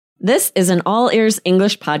This is an All Ears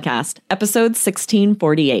English podcast, episode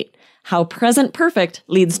 1648, How Present Perfect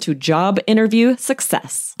Leads to Job Interview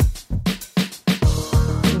Success.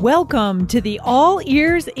 Welcome to the All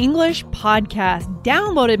Ears English podcast,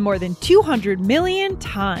 downloaded more than 200 million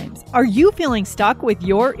times. Are you feeling stuck with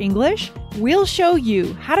your English? We'll show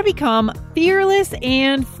you how to become fearless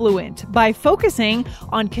and fluent by focusing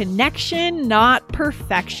on connection, not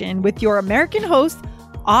perfection, with your American host,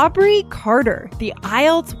 Aubrey Carter, the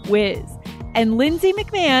IELTS whiz, and Lindsay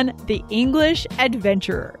McMahon, the English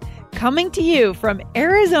adventurer, coming to you from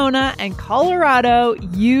Arizona and Colorado,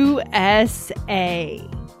 USA.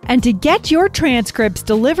 And to get your transcripts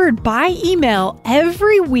delivered by email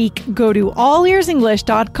every week, go to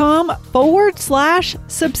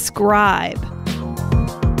allearsenglish.com/subscribe.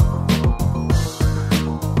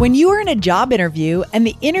 When you are in a job interview and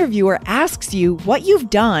the interviewer asks you what you've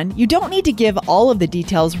done, you don't need to give all of the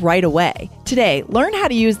details right away. Today, learn how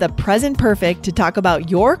to use the present perfect to talk about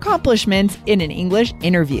your accomplishments in an English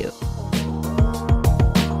interview.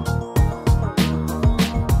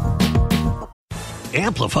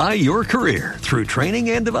 Amplify your career through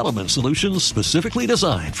training and development solutions specifically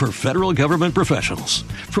designed for federal government professionals.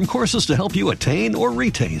 From courses to help you attain or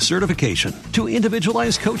retain certification, to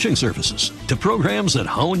individualized coaching services, to programs that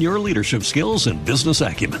hone your leadership skills and business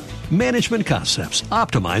acumen, Management Concepts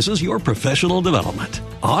optimizes your professional development.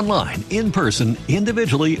 Online, in person,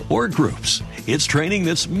 individually, or groups, it's training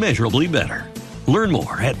that's measurably better. Learn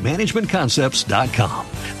more at managementconcepts.com.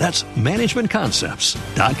 That's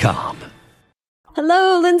managementconcepts.com.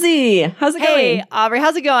 Hello, Lindsay. How's it going? Hey, Aubrey,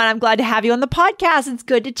 how's it going? I'm glad to have you on the podcast. It's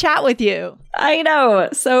good to chat with you. I know.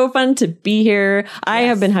 So fun to be here. I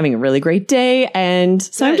have been having a really great day, and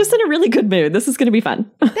so I'm just in a really good mood. This is going to be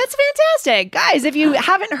fun. That's fantastic. Guys, if you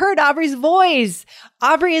haven't heard Aubrey's voice,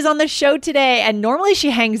 Aubrey is on the show today, and normally she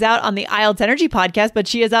hangs out on the IELTS Energy podcast, but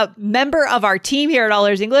she is a member of our team here at All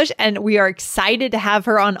Ears English, and we are excited to have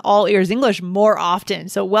her on All Ears English more often.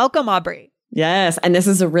 So welcome, Aubrey. Yes. And this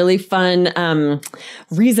is a really fun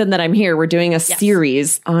reason that I'm here. We're doing a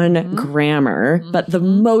series on grammar, but the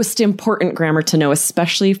most important grammar to know,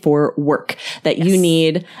 especially for work, that you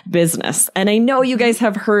need business. And I know you guys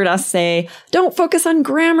have heard us say, don't focus on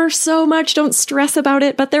grammar so much. Don't stress about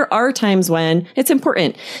it. But there are times when it's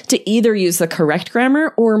important to either use the correct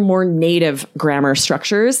grammar or more native grammar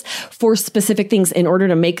structures for specific things in order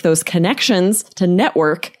to make those connections to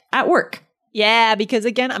network at work. Yeah, because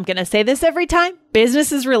again, I'm going to say this every time.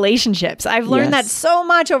 Business is relationships. I've learned that so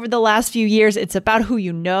much over the last few years. It's about who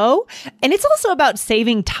you know, and it's also about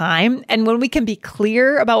saving time. And when we can be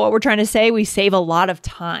clear about what we're trying to say, we save a lot of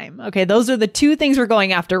time. Okay, those are the two things we're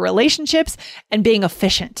going after: relationships and being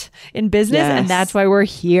efficient in business. And that's why we're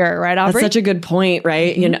here, right, Aubrey? That's such a good point,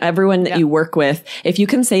 right? You know, everyone that you work with, if you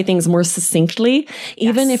can say things more succinctly,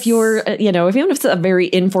 even if you're, even if it's a very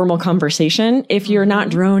informal conversation, if you're not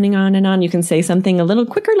droning on and on, you can say something a little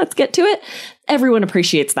quicker. Let's get to it. Everyone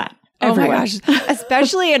appreciates that. Everyone. Oh my gosh.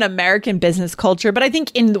 Especially in American business culture, but I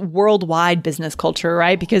think in worldwide business culture,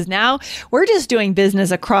 right? Because now we're just doing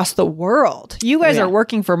business across the world. You guys are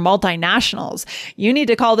working for multinationals. You need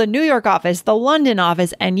to call the New York office, the London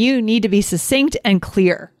office, and you need to be succinct and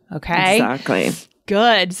clear. Okay. Exactly.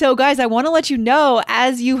 Good. So guys, I want to let you know,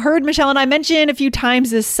 as you heard Michelle and I mention a few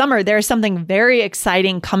times this summer, there's something very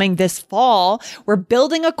exciting coming this fall. We're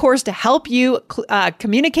building a course to help you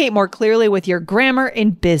communicate more clearly with your grammar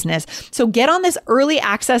in business. So get on this early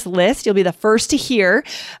access list. You'll be the first to hear.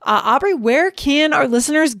 Aubrey, where can our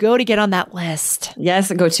listeners go to get on that list? Yes,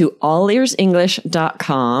 go to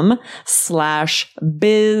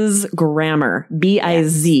allearsenglish.com/bizgrammar,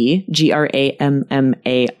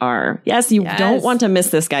 BIZGRAMMAR. Yes, you don't want to miss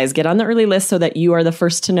this, guys. Get on the early list so that you are the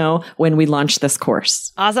first to know when we launch this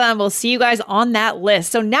course. Awesome. We'll see you guys on that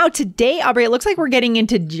list. So now today, Aubrey, it looks like we're getting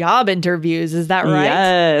into job interviews. Is that right?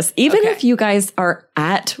 Yes. Even if you guys are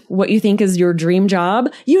at what you think is your dream job,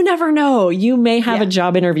 you never know. You may have a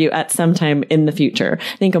job interview at some time in the future.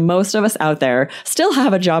 I think most of us out there still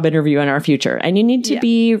have a job interview in our future, and you need to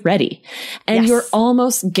be ready. And you're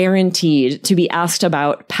almost guaranteed to be asked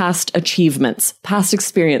about past achievements, past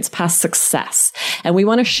experience, past success. And we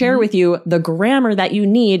want to share with you the grammar that you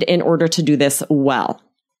need in order to do this well.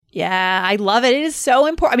 Yeah, I love it. It is so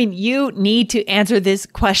important. I mean, you need to answer this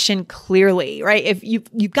question clearly, right? If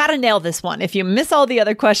you've got to nail this one. If you miss all the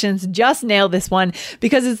other questions, just nail this one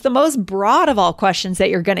because it's the most broad of all questions that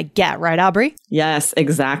you're going to get, right, Aubrey? Yes,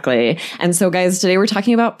 exactly. And so guys, today we're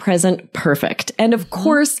talking about present perfect. And of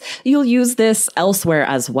course, you'll use this elsewhere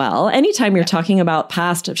as well. Anytime you're talking about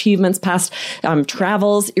past achievements, past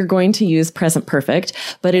travels, you're going to use present perfect,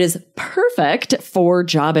 but it is perfect for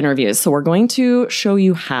job interviews. So we're going to show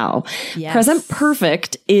you how. how. Yes. Present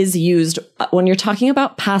perfect is used when you're talking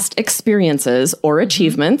about past experiences or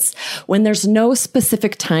achievements, when there's no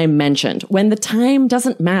specific time mentioned, when the time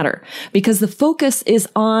doesn't matter, because the focus is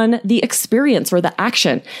on the experience or the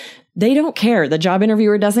action. They don't care. The job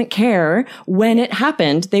interviewer doesn't care when it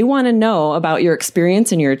happened. They want to know about your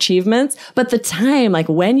experience and your achievements, but the time, like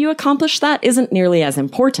when you accomplish that, isn't nearly as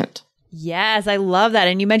important. Yes, I love that.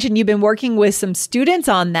 And you mentioned you've been working with some students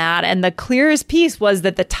on that. And the clearest piece was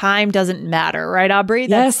that the time doesn't matter, right, Aubrey?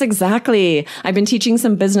 Yes, exactly. I've been teaching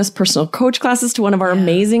some business personal coach classes to one of our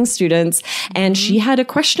amazing students. And she had a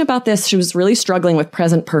question about this. She was really struggling with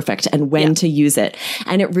present perfect and when to use it.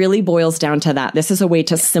 And it really boils down to that. This is a way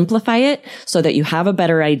to simplify it so that you have a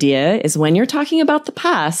better idea is when you're talking about the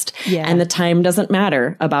past and the time doesn't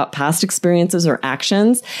matter about past experiences or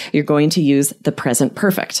actions, you're going to use the present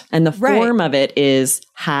perfect. And the form of it is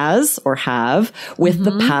has or have with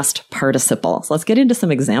the past participle. So let's get into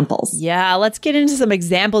some examples. Yeah, let's get into some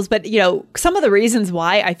examples. But, you know, some of the reasons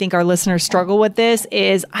why I think our listeners struggle with this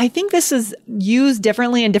is I think this is used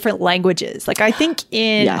differently in different languages. Like I think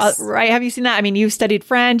in, right? Have you seen that? I mean, you've studied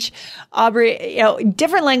French, Aubrey, you know,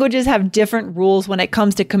 different languages have different rules when it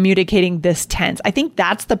comes to communicating this tense. I think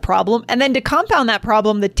that's the problem. And then to compound that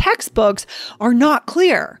problem, the textbooks are not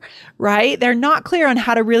clear, right? They're not clear on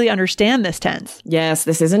how to really understand this tense. Yes,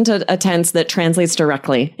 this isn't a tense that translates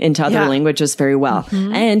directly into other languages very well.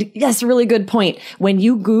 And yes, really good point. When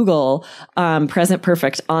you Google present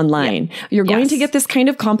perfect online, you're going to get this kind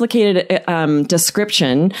of complicated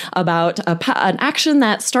description about an action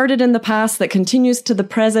that started in the past that continues to the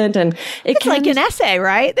present. And it's like an essay,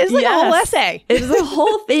 right? There's like a whole essay. It's a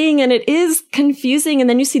whole thing and it is confusing. And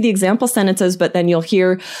then you see the example sentences, but then you'll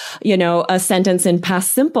hear, you know, a sentence in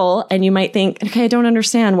past simple and you might think, okay, I don't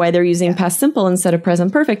understand why they're using past simple instead of present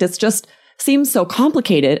perfect. It's just seems so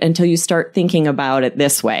complicated until you start thinking about it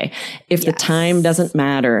this way. If the time doesn't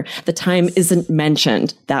matter, the time isn't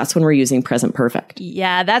mentioned, that's when we're using present perfect.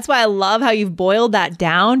 Yeah, that's why I love how you've boiled that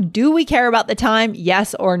down. Do we care about the time?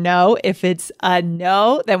 Yes or no? If it's a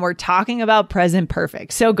no, then we're talking about present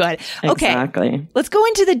perfect. So good. Okay. Exactly. Let's go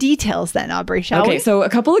into the details then, Aubrey, shall we? Okay, so a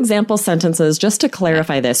couple example sentences just to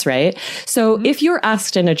clarify this, right? So if you're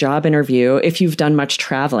asked in a job interview, if you've done much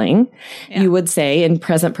traveling, you would say in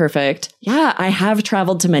present perfect, yeah, I have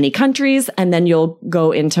traveled to many countries, and then you'll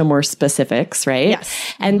go into more specifics, right?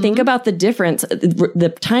 Yes. And think about the difference.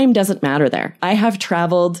 The time doesn't matter there. I have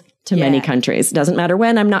traveled to many countries. It doesn't matter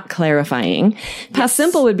when. I'm not clarifying. Past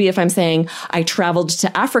simple would be if I'm saying I traveled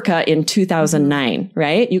to Africa in 2009,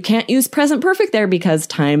 right? You can't use present perfect there because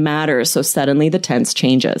time matters. So suddenly the tense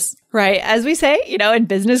changes. Right. As we say, you know, in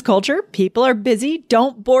business culture, people are busy.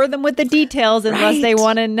 Don't bore them with the details unless they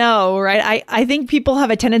want to know, right? I think people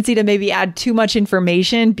have a tendency to maybe add too much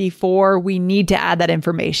information before we need to add that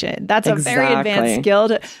information. That's a very advanced skill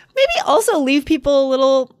to maybe also leave people a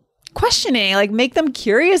little questioning, like make them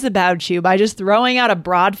curious about you by just throwing out a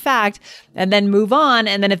broad fact and then move on.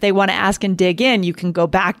 And then if they want to ask and dig in, you can go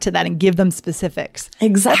back to that and give them specifics.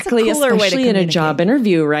 Exactly. Especially in a job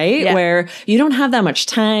interview, right? Yeah. Where you don't have that much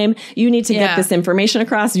time. You need to get this information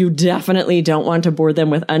across. You definitely don't want to bore them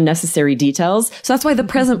with unnecessary details. So that's why the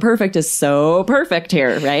present perfect is so perfect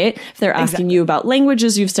here, right? If they're asking you about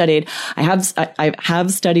languages you've studied, I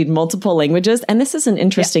have studied multiple languages. And this is an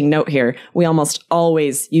interesting note here. We almost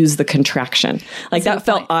always use the contraction. Like that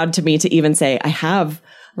felt odd to me to even say, I have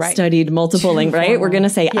studied multiple languages, right? We're going to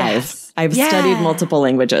say I've studied multiple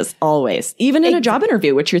languages always, even in a job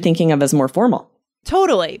interview, which you're thinking of as more formal.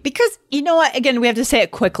 Totally. Because you know what? Again, we have to say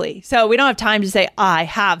it quickly. So we don't have time to say, I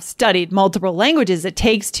have studied multiple languages. It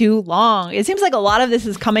takes too long. It seems like a lot of this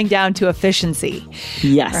is coming down to efficiency.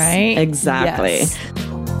 Yes. Right? Exactly. Yes.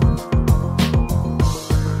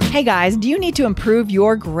 Hey guys, do you need to improve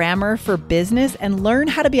your grammar for business and learn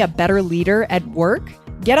how to be a better leader at work?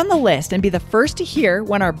 Get on the list and be the first to hear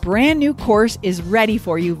when our brand new course is ready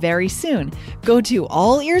for you very soon. Go to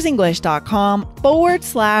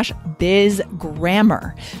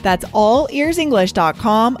allearsenglish.com/bizgrammar. That's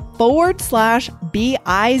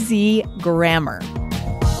allearsenglish.com/bizgrammar.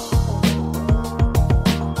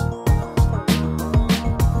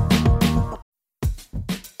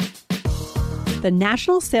 The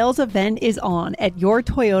national sales event is on at your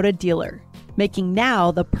Toyota dealer, making now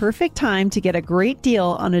the perfect time to get a great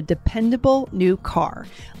deal on a dependable new car,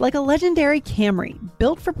 like a legendary Camry,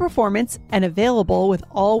 built for performance and available with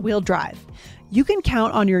all-wheel drive. You can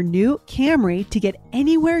count on your new Camry to get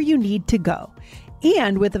anywhere you need to go.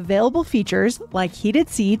 And with available features like heated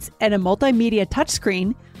seats and a multimedia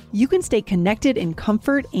touchscreen, you can stay connected in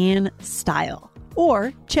comfort and style.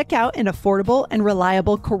 Or check out an affordable and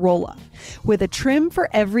reliable Corolla with a trim for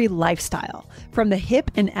every lifestyle. From the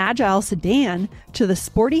hip and agile sedan to the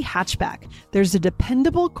sporty hatchback, there's a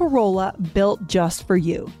dependable Corolla built just for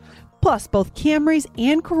you. Plus, both Camrys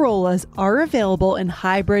and Corollas are available in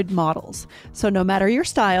hybrid models. So no matter your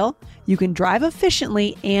style, you can drive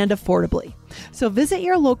efficiently and affordably. So visit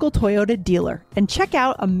your local Toyota dealer and check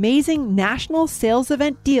out amazing national sales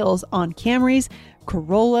event deals on Camrys,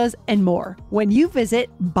 Corollas, and more when you visit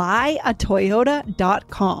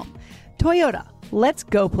buyatoyota.com. Toyota, let's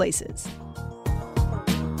go places.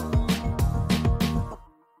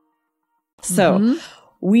 So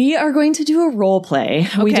we are going to do a role play.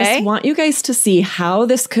 Okay. We just want you guys to see how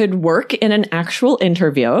this could work in an actual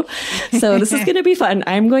interview. So this is going to be fun.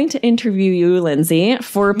 I'm going to interview you, Lindsay,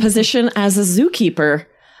 for a position as a zookeeper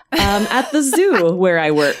at the zoo where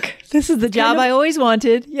I work. This is the job I always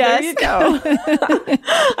wanted. Yes. There you go.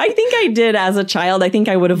 I think I did as a child. I think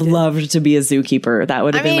I would have loved to be a zookeeper. That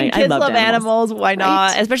would have been my... Kids love animals. Why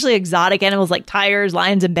not? Right? Especially exotic animals like tigers,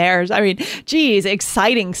 lions, and bears. I mean, geez,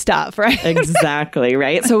 exciting stuff, right? Exactly,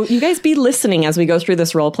 right? So you guys be listening as we go through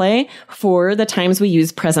this role play for the times we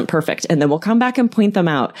use present perfect, and then we'll come back and point them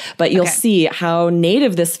out. But you'll see how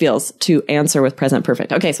native this feels to answer with present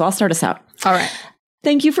perfect. Okay, so I'll start us out. All right.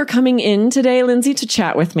 Thank you for coming in today, Lindsay, to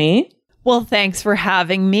chat with me. Well, thanks for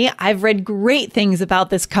having me. I've read great things about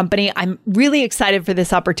this company. I'm really excited for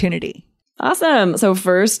this opportunity. Awesome. So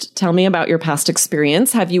first, tell me about your past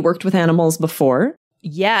experience. Have you worked with animals before?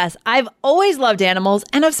 Yes, I've always loved animals,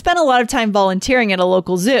 and I've spent a lot of time volunteering at a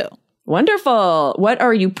local zoo. Wonderful. What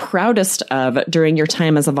are you proudest of during your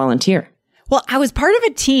time as a volunteer? Well, I was part of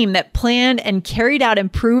a team that planned and carried out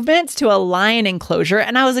improvements to a lion enclosure,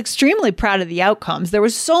 and I was extremely proud of the outcomes. There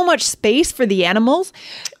was so much space for the animals.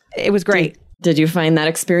 It was great. Did you find that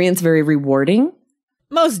experience very rewarding?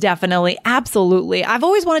 Most definitely. Absolutely. I've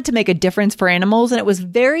always wanted to make a difference for animals, and it was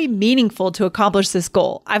very meaningful to accomplish this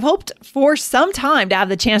goal. I've hoped for some time to have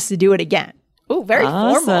the chance to do it again. Oh, very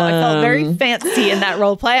formal. I felt very fancy in that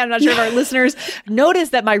role play. I'm not sure if our listeners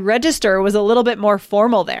noticed that my register was a little bit more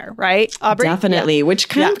formal there, right, Aubrey? Definitely, which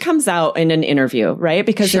kind of comes out in an interview, right?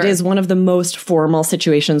 Because it is one of the most formal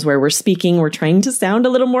situations where we're speaking. We're trying to sound a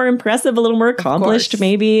little more impressive, a little more accomplished,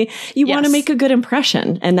 maybe. You want to make a good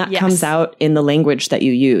impression, and that comes out in the language that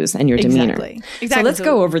you use and your demeanor. Exactly. So let's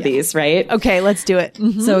go over these, right? Okay, let's do it.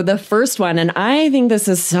 So the first one, and I think this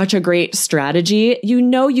is such a great strategy. You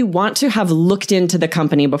know, you want to have looked into the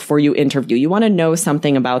company before you interview. You want to know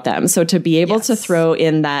something about them. So to be able to throw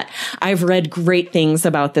in that I've read great things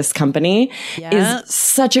about this company is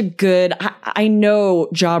such a good, I know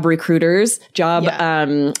job recruiters,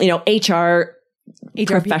 HR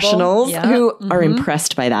professionals who are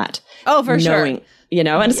impressed by that. Oh, for sure. You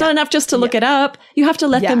know, and it's not enough just to look it up. You have to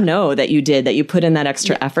let them know that you did, that you put in that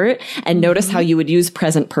extra effort, and notice how you would use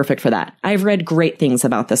present perfect for that. I've read great things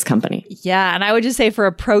about this company. Yeah. And I would just say for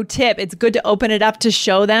a pro tip, it's good to open it up to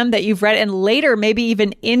show them that you've read, and later maybe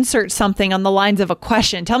even insert something on the lines of a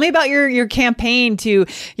question. Tell me about your campaign to,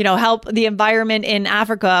 help the environment in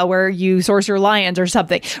Africa where you source your lions or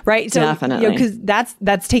something, right? So, definitely. Because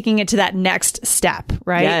that's taking it to that next step,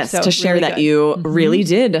 right? Yes, so to share really that you really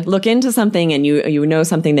did look into something and you know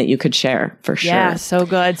something that you could share for sure. Yeah, so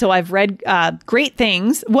good. So I've read great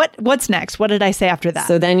things. What's next? What did I say after that?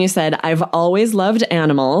 So then you said, I've always loved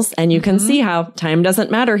animals, and you can see how time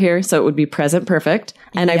doesn't matter here. So it would be present perfect.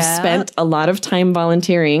 And I've spent a lot of time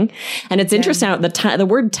volunteering. And it's interesting how the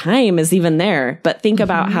word time is even there, but think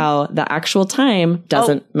about how the actual time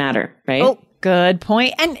doesn't matter, right? Oh. Good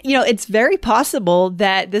point. And, it's very possible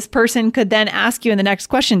that this person could then ask you in the next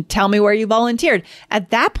question, tell me where you volunteered.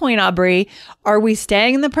 At that point, Aubrey, are we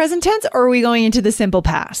staying in the present tense or are we going into the simple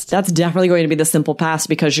past? That's definitely going to be the simple past,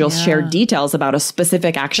 because you'll share details about a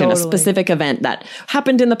specific action, a specific event that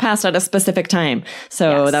happened in the past at a specific time.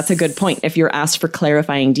 So that's a good point. If you're asked for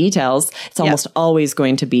clarifying details, it's almost always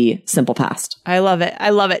going to be simple past. I love it.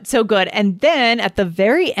 I love it. So good. And then at the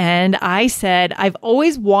very end, I said, I've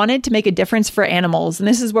always wanted to make a difference for animals. And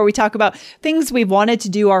this is where we talk about things we've wanted to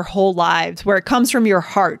do our whole lives, where it comes from your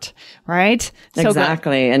heart, right? So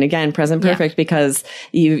exactly. Good. And again, present perfect, because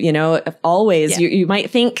you always, you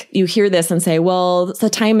might think you hear this and say, well, the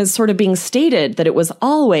time is sort of being stated that it was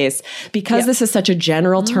always, because this is such a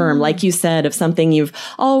general term, like you said, of something you've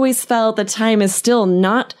always felt. The time is still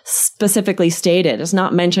not specifically stated. It's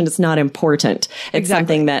not mentioned. It's not important. It's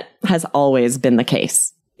something that has always been the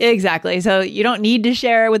case. Exactly. So you don't need to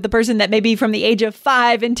share it with the person that maybe from the age of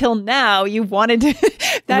 5 until now you wanted to.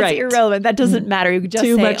 That's irrelevant. That doesn't matter. You just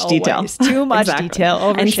too say much always. detail. Too much detail.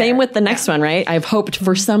 Overshare. And same with the next one, right? I've hoped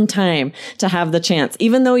for some time to have the chance,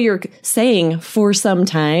 even though you're saying for some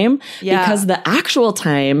time, because the actual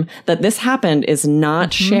time that this happened is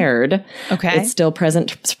not shared. Okay. It's still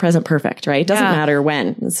present perfect, right? It doesn't matter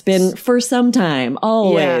when. It's been for some time,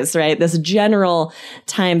 always, right? This general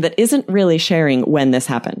time that isn't really sharing when this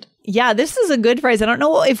happened. Yeah, this is a good phrase. I don't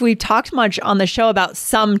know if we've talked much on the show about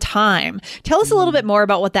some time. Tell us a little bit more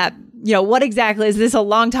about what that, what exactly is this? A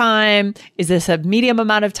long time? Is this a medium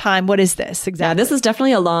amount of time? What is this exactly? Yeah, this is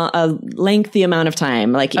definitely a lengthy amount of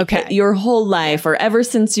time, like your whole life or ever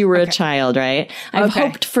since you were a child, right? I've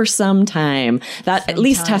hoped for some time. That at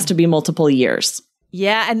least has to be multiple years.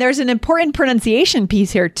 Yeah. And there's an important pronunciation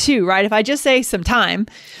piece here too, right? If I just say some time,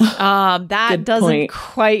 that doesn't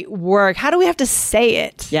quite work. How do we have to say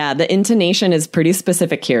it? Yeah. The intonation is pretty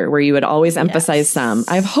specific here, where you would always emphasize some.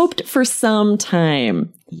 I've hoped for some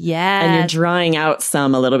time. Yeah. And you're drawing out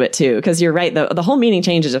some a little bit too, because you're right. The whole meaning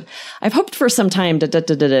changes. I've hoped for some time.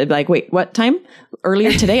 Like, wait, what time?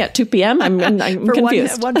 Earlier today at 2 p.m.? I'm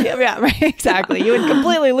confused. 1 p.m. Yeah, right. Exactly. You would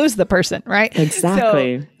completely lose the person, right?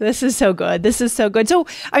 Exactly. So this is so good. This is so good. So,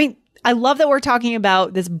 I mean, I love that we're talking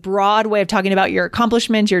about this broad way of talking about your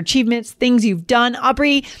accomplishments, your achievements, things you've done.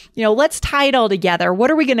 Aubrey, let's tie it all together. What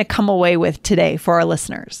are we going to come away with today for our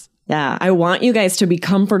listeners? Yeah, I want you guys to be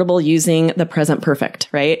comfortable using the present perfect,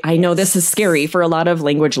 right? I know this is scary for a lot of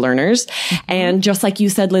language learners. And just like you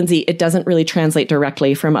said, Lindsay, it doesn't really translate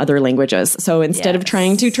directly from other languages. So instead of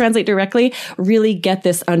trying to translate directly, really get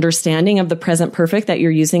this understanding of the present perfect that you're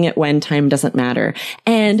using it when time doesn't matter.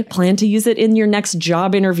 And plan to use it in your next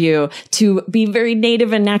job interview to be very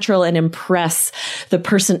native and natural and impress the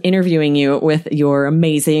person interviewing you with your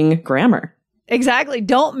amazing grammar. Exactly.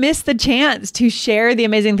 Don't miss the chance to share the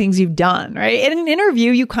amazing things you've done, right? In an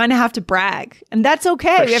interview, you kind of have to brag, and that's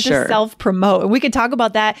okay. We have to self-promote, and we could talk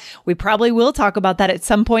about that. We probably will talk about that at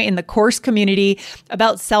some point in the course community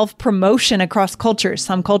about self-promotion across cultures.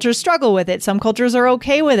 Some cultures struggle with it. Some cultures are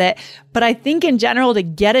okay with it. But I think in general, to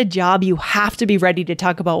get a job, you have to be ready to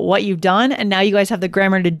talk about what you've done. And now you guys have the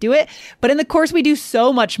grammar to do it. But in the course, we do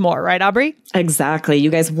so much more, right, Aubrey? Exactly. You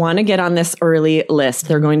guys want to get on this early list.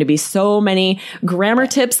 There are going to be so many grammar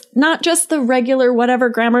tips, not just the regular whatever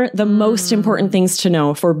grammar, the most important things to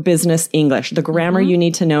know for business English, the grammar you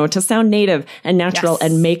need to know to sound native and natural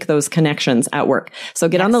and make those connections at work. So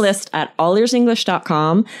get on the list at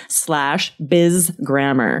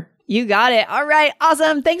allearsenglish.com/bizgrammar. You got it. All right.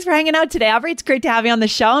 Awesome. Thanks for hanging out today, Aubrey. It's great to have you on the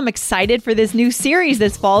show. I'm excited for this new series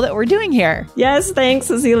this fall that we're doing here. Yes.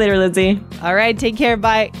 Thanks. I'll see you later, Lindsay. All right. Take care.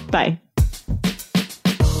 Bye. Bye.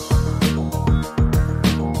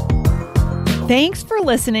 Thanks for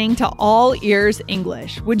listening to All Ears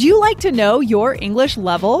English. Would you like to know your English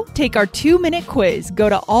level? Take our 2-minute quiz. Go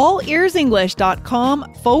to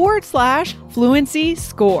allearsenglish.com/fluency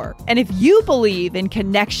score. And if you believe in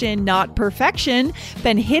connection, not perfection,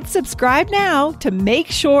 then hit subscribe now to make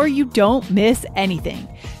sure you don't miss anything.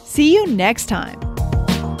 See you next time.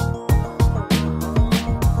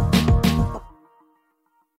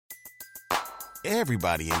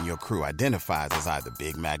 Everybody in your crew identifies as either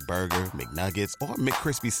Big Mac Burger, McNuggets, or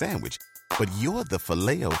McCrispy Sandwich. But you're the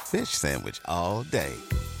Filet-O-Fish Sandwich all day.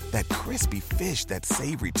 That crispy fish, that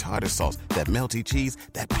savory tartar sauce, that melty cheese,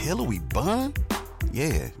 that pillowy bun.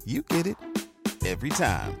 Yeah, you get it. Every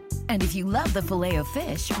time. And if you love the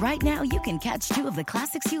Filet-O-Fish, right now you can catch 2 of the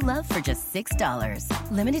classics you love for just $6.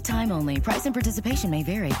 Limited time only. Price and participation may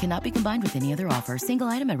vary. Cannot be combined with any other offer. Single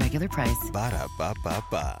item at regular price.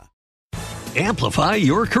 Ba-da-ba-ba-ba. Amplify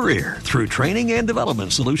your career through training and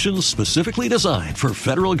development solutions specifically designed for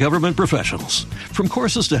federal government professionals. From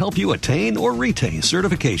courses to help you attain or retain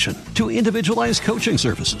certification, to individualized coaching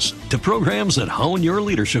services, to programs that hone your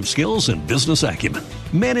leadership skills and business acumen,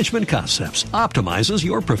 Management Concepts optimizes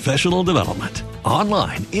your professional development.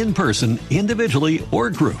 Online, in person, individually, or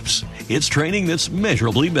groups, it's training that's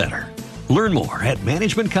measurably better. Learn more at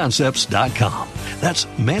managementconcepts.com. That's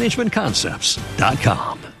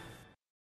managementconcepts.com.